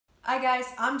Hi guys,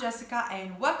 I'm Jessica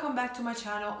and welcome back to my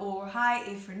channel, or hi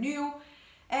if you're new.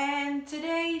 And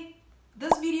today,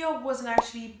 this video wasn't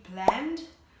actually planned.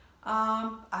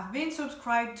 I've been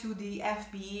subscribed to the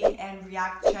FBA and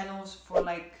React channels for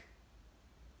like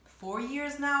 4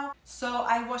 years now. So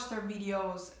I watch their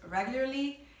videos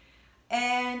regularly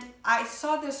and I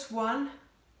saw this one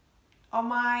on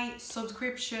my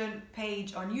subscription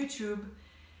page on YouTube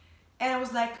and I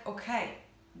was like, okay,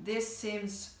 this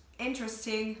seems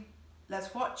interesting,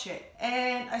 let's watch it.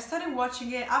 And I started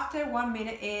watching it. After 1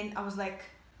 minute in, I was like,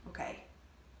 okay,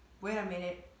 wait a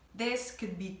minute, this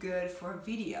could be good for a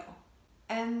video.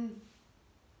 And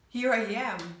here I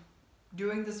am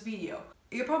doing this video.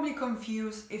 You're probably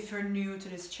confused if you're new to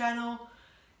this channel.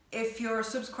 If you're a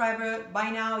subscriber,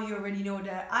 by now you already know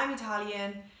that I'm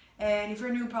Italian, and if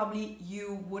you're new, probably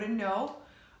you wouldn't know.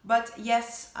 But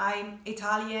yes, I'm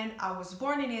Italian. I was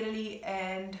born in Italy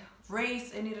and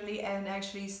raised in Italy and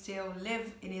actually still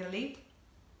live in Italy.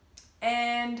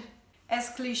 And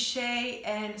as cliche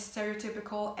and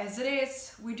stereotypical as it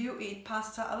is, we do eat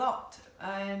pasta a lot.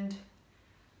 And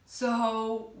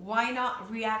so why not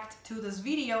react to this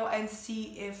video and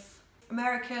see if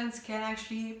Americans can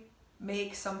actually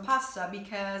make some pasta?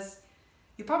 Because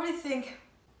you probably think,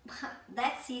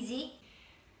 that's easy.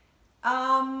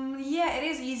 Yeah, it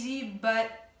is easy,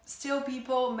 but still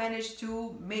people manage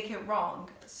to make it wrong.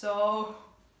 So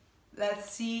let's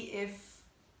see if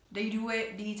they do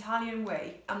it the Italian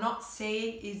way. I'm not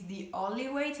saying it's the only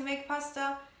way to make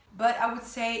pasta, but I would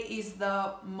say is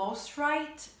the most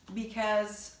right,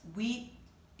 because we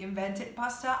invented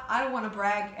pasta. I don't want to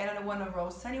brag and I don't want to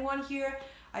roast anyone here.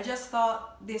 I just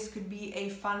thought this could be a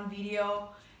fun video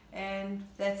and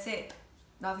that's it,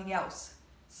 nothing else.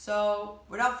 So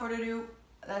without further ado,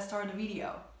 let's start the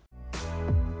video.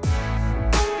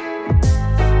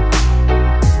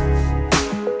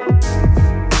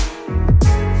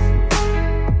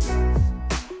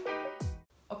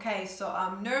 Okay, so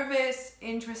I'm nervous,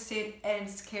 interested, and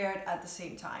scared at the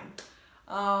same time.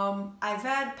 I've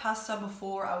had pasta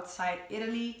before outside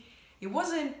Italy. It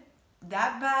wasn't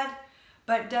that bad,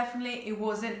 but definitely it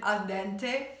wasn't al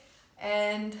dente,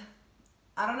 and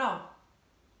I don't know.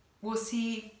 We'll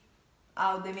see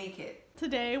how they make it.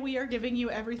 Today we are giving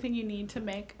you everything you need to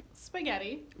make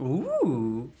spaghetti.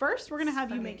 Ooh. First, we're gonna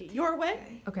have you make it your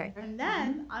way. Okay. And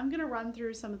then I'm gonna run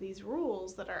through some of these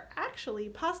rules that are actually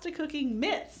pasta cooking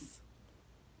myths.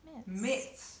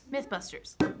 Myths.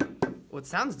 Mythbusters. Well, it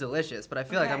sounds delicious, but I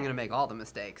feel like I'm Okay. gonna make all the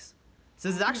mistakes. So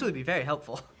this is actually be very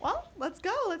helpful. Well, let's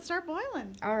go. Let's start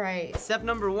boiling. All right. Step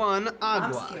number 1, I'm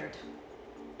agua. scared.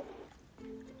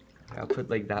 I'll put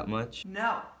like that much.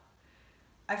 No.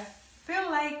 I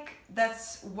feel like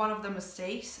that's one of the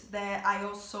mistakes that I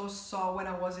also saw when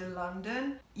I was in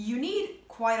London. You need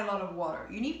quite a lot of water.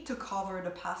 You need to cover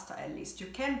the pasta at least. You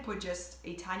can't put just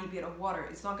a tiny bit of water.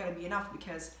 It's not gonna be enough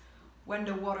because when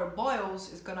the water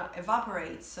boils, it's gonna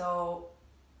evaporate. So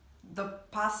the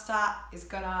pasta is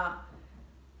gonna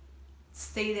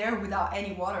stay there without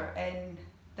any water, and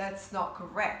that's not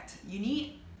correct. You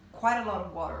need quite a lot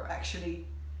of water actually.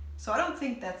 So I don't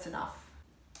think that's enough.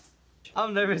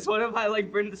 I'm nervous. What if I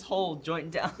like burn this whole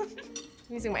joint down?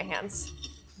 Using my hands.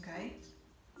 Okay.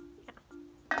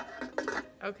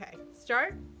 Okay.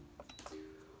 Start.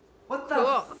 What the?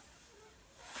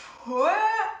 Cool.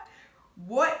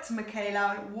 What,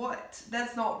 Michaela? What?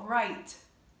 That's not right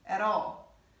at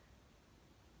all.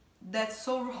 That's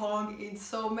so wrong in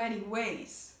so many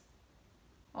ways.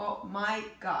 Oh my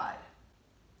god.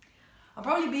 I'm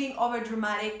probably being over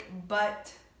dramatic,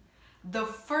 but the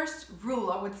first rule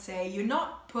I would say, you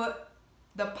not put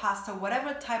the pasta,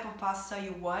 whatever type of pasta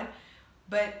you want,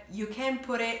 but you can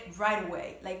put it right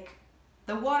away. Like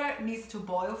the water needs to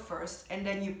boil first and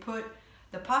then you put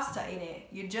the pasta in it.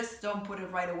 You just don't put it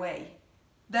right away.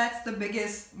 That's the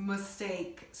biggest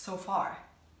mistake so far.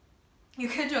 You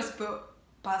can just put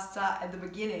pasta at the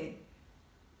beginning.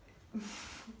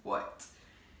 What?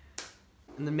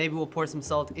 And then maybe we'll pour some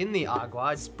salt in the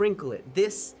agua, sprinkle it.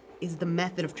 This is the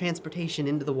method of transportation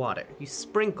into the water. You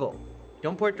sprinkle.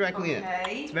 Don't pour it directly in.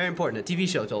 Okay. It's very important. A TV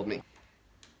show told me.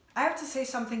 I have to say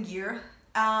something here.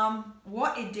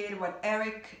 What it did, what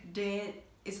Eric did,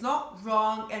 is not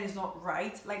wrong and it's not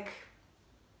right. Like,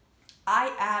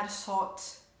 I add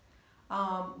salt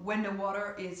when the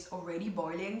water is already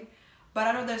boiling, but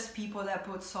I know there's people that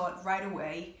put salt right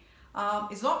away.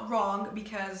 It's not wrong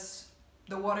because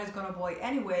the water is gonna boil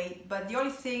anyway, but the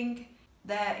only thing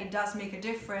that it does make a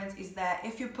difference is that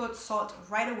if you put salt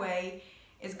right away,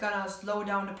 it's gonna slow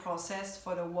down the process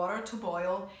for the water to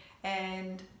boil.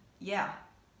 And yeah,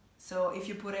 so if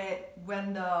you put it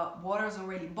when the water is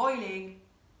already boiling,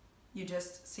 You're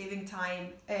just saving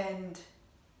time and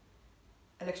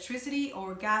electricity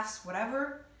or gas,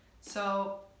 whatever.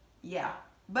 So yeah,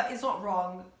 but it's not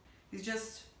wrong. It's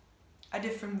just a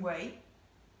different way.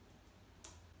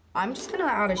 I'm just gonna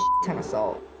add a ton of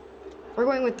salt. We're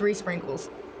going with 3 sprinkles.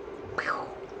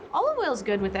 Olive oil's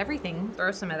good with everything.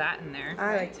 Throw some of that in there.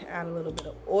 I like to add a little bit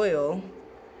of oil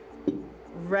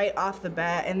right off the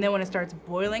bat, and then when it starts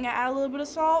boiling, I add a little bit of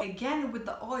salt. Again with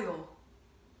the oil.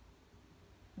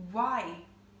 Why?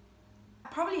 I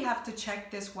probably have to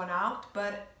check this one out,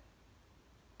 but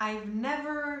I've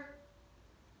never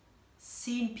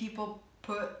seen people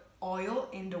put oil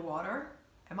in the water.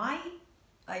 Am I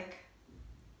like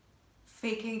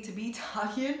faking to be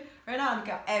Italian? Right now I'm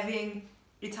like having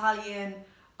Italian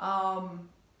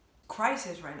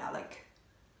crisis right now. Like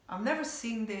I've never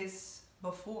seen this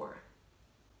before.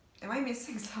 Am I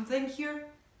missing something here?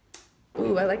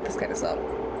 Ooh, I like this kind of salt.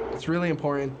 It's really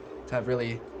important to have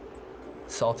really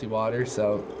salty water,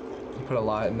 so you put a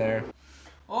lot in there.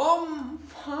 Oh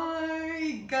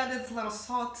my god, it's a lot of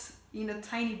salt in a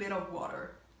tiny bit of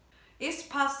water. This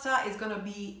pasta is gonna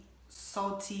be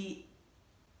salty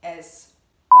as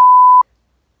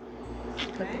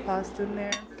Put the pasta in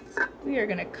there. We are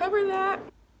gonna cover that.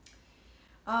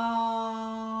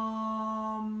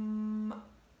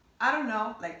 I don't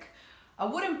know, like I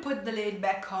wouldn't put the lid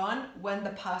back on when the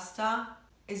pasta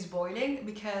is boiling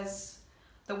because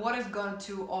the water is going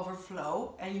to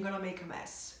overflow and you're gonna make a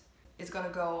mess. It's gonna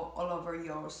go all over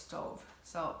your stove,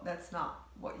 so that's not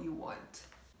what you want.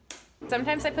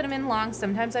 Sometimes I put them in long,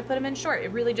 sometimes I put them in short.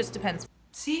 It really just depends.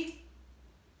 See?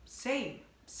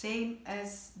 Same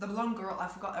as the blonde girl, I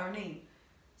forgot her name.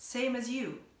 Same as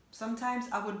you. Sometimes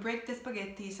I would break the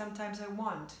spaghetti, sometimes I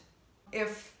won't.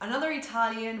 If another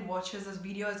Italian watches this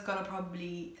video, it's gonna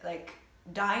probably like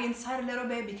die inside a little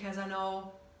bit because I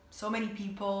know so many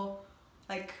people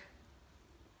like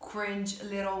cringe a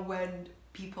little when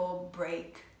people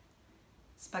break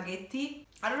spaghetti.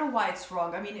 I don't know why it's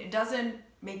wrong. I mean, it doesn't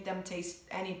make them taste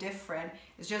any different.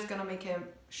 It's just gonna make them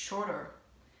shorter.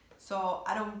 So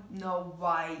I don't know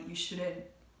why you shouldn't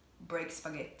break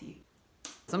spaghetti.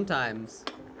 Sometimes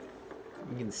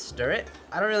you can stir it.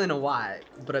 I don't really know why,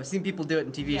 but I've seen people do it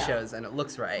in TV shows and it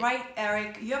looks right. Right,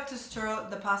 Eric, you have to stir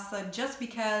the pasta just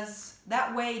because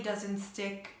that way it doesn't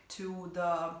stick to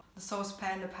the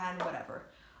saucepan, the pan, whatever.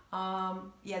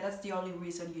 Yeah, that's the only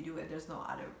reason you do it. There's no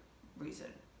other reason,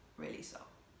 really, so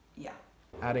yeah.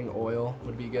 Adding oil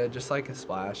would be good, just like a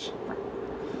splash.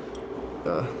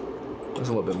 There's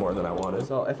a little bit more than I wanted.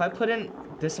 So if I put in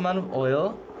this amount of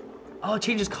oil, oh, it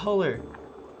changes color.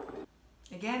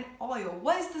 Again, oil.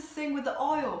 What is this thing with the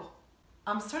oil?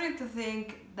 I'm starting to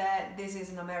think that this is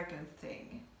an American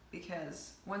thing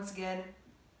because, once again,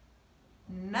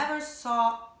 never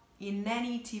saw in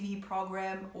any TV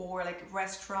program or like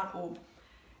restaurant or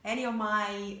any of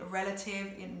my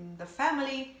relative in the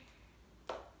family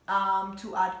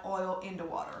to add oil in the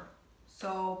water.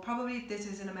 So probably this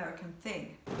is an American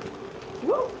thing.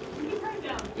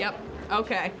 Yep,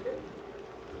 okay.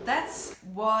 That's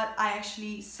what I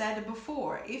actually said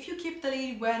before. If you keep the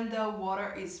lid when the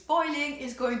water is boiling,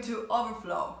 it's going to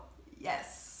overflow.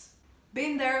 Yes.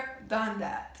 Been there, done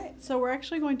that. So we're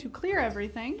actually going to clear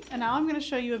everything, and now I'm going to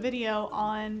show you a video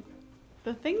on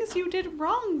the things you did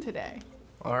wrong today.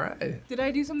 All right. Did I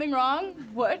do something wrong?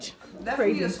 What?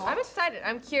 Definitely the salt. I'm excited.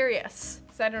 I'm curious.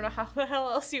 So I don't know how the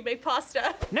hell else you make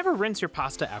pasta. Never rinse your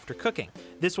pasta after cooking.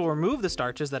 This will remove the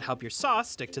starches that help your sauce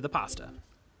stick to the pasta.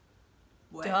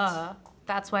 What? Duh.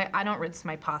 That's why I don't rinse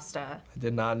my pasta. I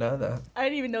did not know that. I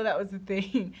didn't even know that was a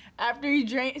thing. After you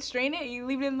strain it, you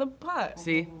leave it in the pot.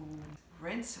 See?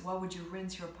 Rinse? Why would you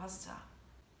rinse your pasta?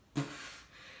 You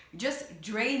just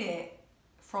drain it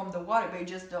from the water, but you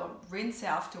just don't rinse it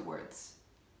afterwards.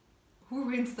 Who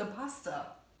rinsed the pasta?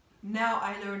 Now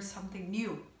I learned something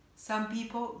new. Some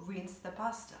people rinse the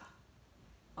pasta.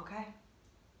 Okay?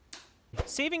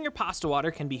 Saving your pasta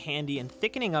water can be handy in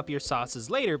thickening up your sauces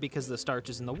later because the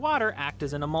starches in the water act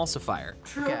as an emulsifier.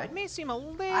 True. Okay. It may seem a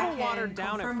little can watered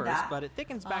down at confirm first, that. but it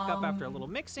thickens back up after a little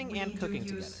mixing and We cooking do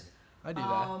together. use, I do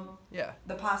that. Yeah.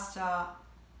 the pasta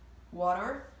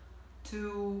water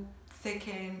to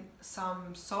thicken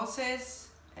some sauces,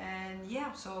 and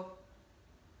yeah, so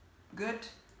good.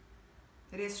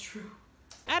 It is true.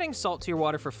 Adding salt to your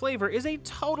water for flavor is a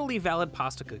totally valid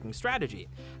pasta cooking strategy.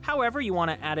 However, you want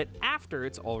to add it after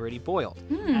it's already boiled.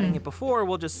 Adding it before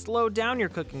will just slow down your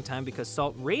cooking time because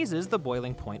salt raises the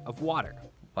boiling point of water.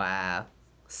 Wow.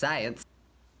 Science.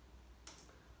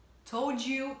 Told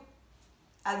you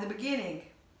at the beginning.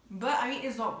 But I mean,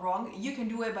 it's not wrong. You can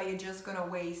do it, but you're just gonna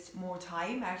waste more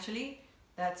time, actually.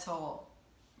 That's all,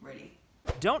 really.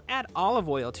 Don't add olive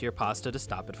oil to your pasta to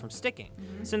stop it from sticking.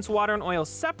 Since water and oil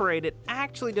separate, it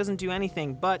actually doesn't do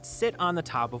anything but sit on the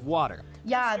top of water.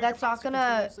 Yeah, that's not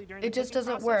gonna, it just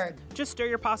doesn't work. Just stir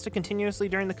your pasta continuously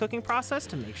during the cooking process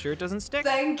to make sure it doesn't stick.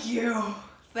 Thank you.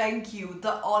 Thank you.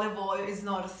 The olive oil is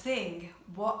not a thing.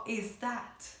 What is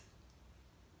that?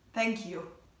 Thank you.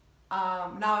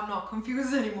 Now I'm not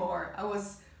confused anymore. I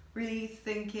was really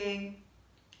thinking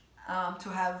to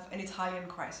have an Italian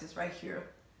crisis right here,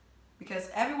 because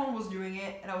everyone was doing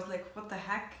it and I was like, what the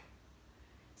heck?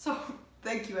 So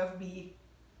thank you, FB.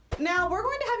 Now we're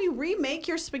going to have you remake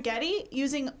your spaghetti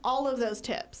using all of those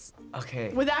tips. Okay.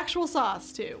 With actual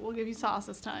sauce too. We'll give you sauce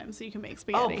this time so you can make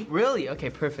spaghetti. Oh, really? Okay,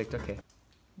 perfect. Okay.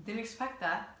 Didn't expect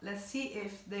that. Let's see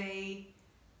if they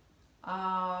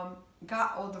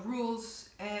got all the rules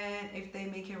and if they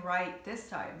make it right this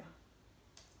time.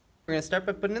 We're gonna start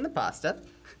by putting in the pasta.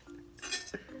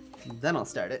 Then I'll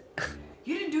start it.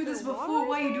 You didn't do this before.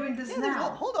 Why are you doing this now?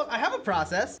 Hold on, I have a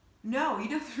process. No, you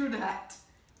don't do that.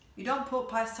 You don't put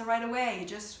pasta right away. You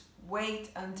just wait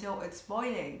until it's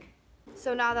boiling.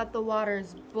 So now that the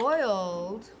water's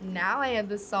boiled, now I add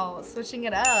the salt, switching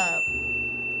it up.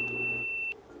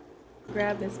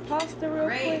 Grab this pasta real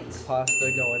quick.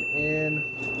 Pasta going in.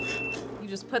 You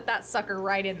just put that sucker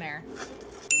right in there.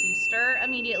 So you stir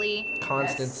immediately.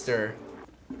 Constant Yes. stir.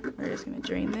 We're just gonna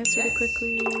drain this really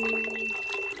quickly.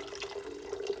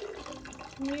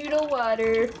 Noodle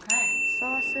water. Okay.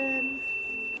 Sauce in.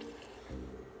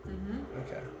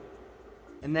 Okay.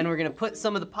 And then we're gonna put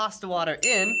some of the pasta water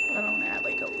in. I don't add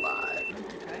like a lot.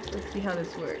 Okay. Let's see how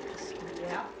this works.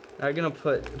 Yeah. I'm gonna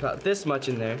put about this much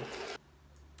in there.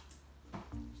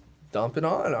 Dump it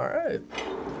on, all right.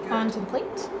 Onto the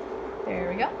plate. There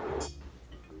we go.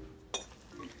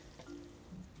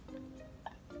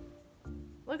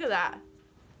 Look at that.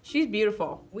 She's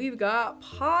beautiful. We've got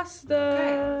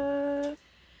pasta.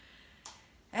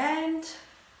 And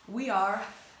we are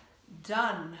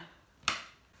done.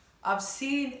 I've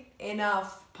seen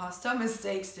enough pasta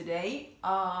mistakes today,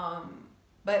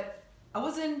 but I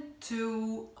wasn't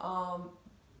too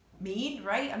mean,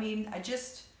 right? I mean, I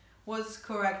just was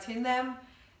correcting them,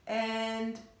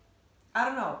 and I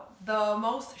don't know, the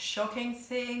most shocking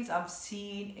things I've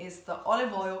seen is the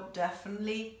olive oil,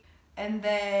 definitely, and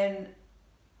then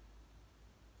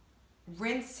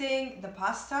rinsing the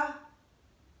pasta.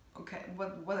 Okay,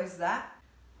 what is that?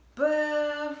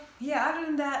 But yeah, other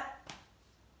than that,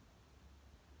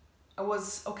 I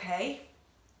was okay.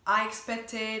 I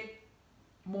expected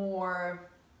more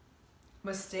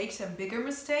mistakes and bigger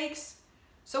mistakes.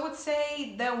 So I would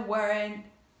say they weren't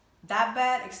that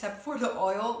bad, except for the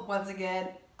oil. Once again,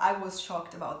 I was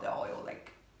shocked about the oil,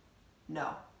 like,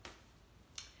 no.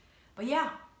 But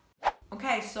yeah.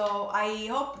 Okay, so I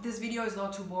hope this video is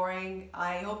not too boring.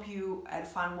 I hope you had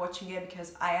fun watching it,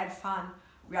 because I had fun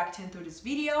reacting to this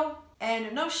video.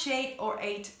 And no shade or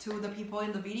hate to the people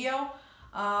in the video.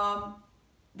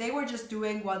 They were just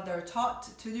doing what they're taught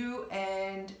to do,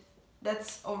 and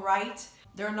that's alright.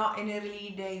 They're not in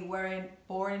Italy, they weren't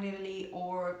born in Italy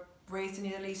or raised in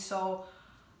Italy, so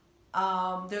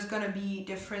there's gonna be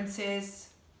differences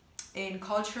in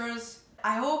cultures.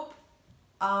 I hope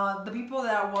the people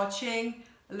that are watching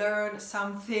learn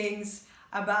some things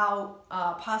about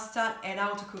pasta and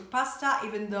how to cook pasta,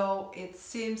 even though it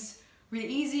seems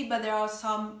really easy, but there are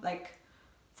some like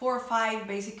 4 or 5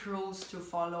 basic rules to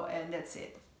follow, and that's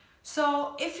it.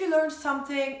 So if you learned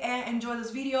something and enjoyed this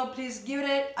video, please give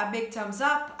it a big thumbs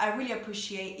up. I really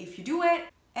appreciate if you do it.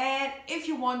 And if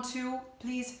you want to,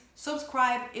 please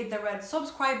subscribe, hit the red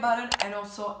subscribe button, and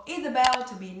also hit the bell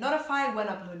to be notified when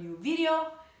I upload a new video.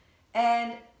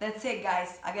 And that's it,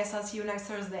 guys. I guess I'll see you next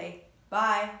Thursday.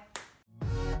 Bye.